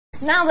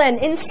Now then,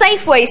 in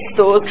Safeway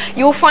stores,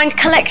 you'll find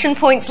collection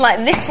points like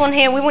this one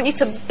here. We want you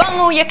to bung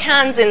all your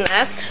cans in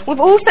there. We've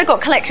also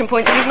got collection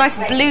points, these nice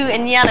blue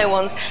and yellow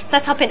ones,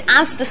 set up in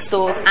Asda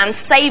stores and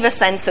Saver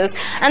Centres.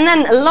 And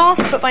then,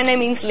 last but by no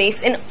means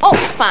least, in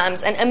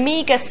Oxfams and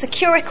Amiga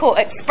Securicor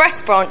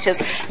Express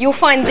branches, you'll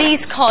find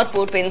these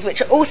cardboard bins,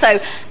 which are also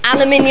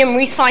aluminium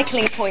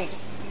recycling points.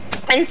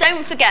 And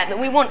don't forget that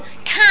we want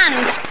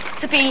cans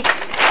to be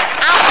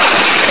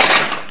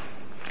out,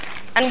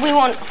 and we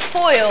want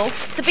foil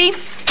to be in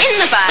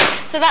the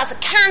bag. So that's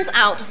cans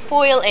out,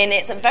 foil in.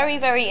 It's very,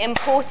 very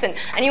important.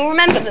 And you'll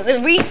remember that the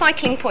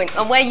recycling points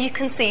are where you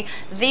can see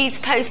these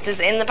posters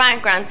in the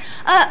background.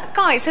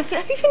 Guys, have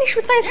you finished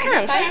with those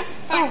cans?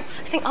 Thanks.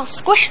 I think I'll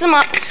squish them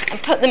up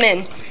and put them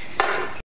in.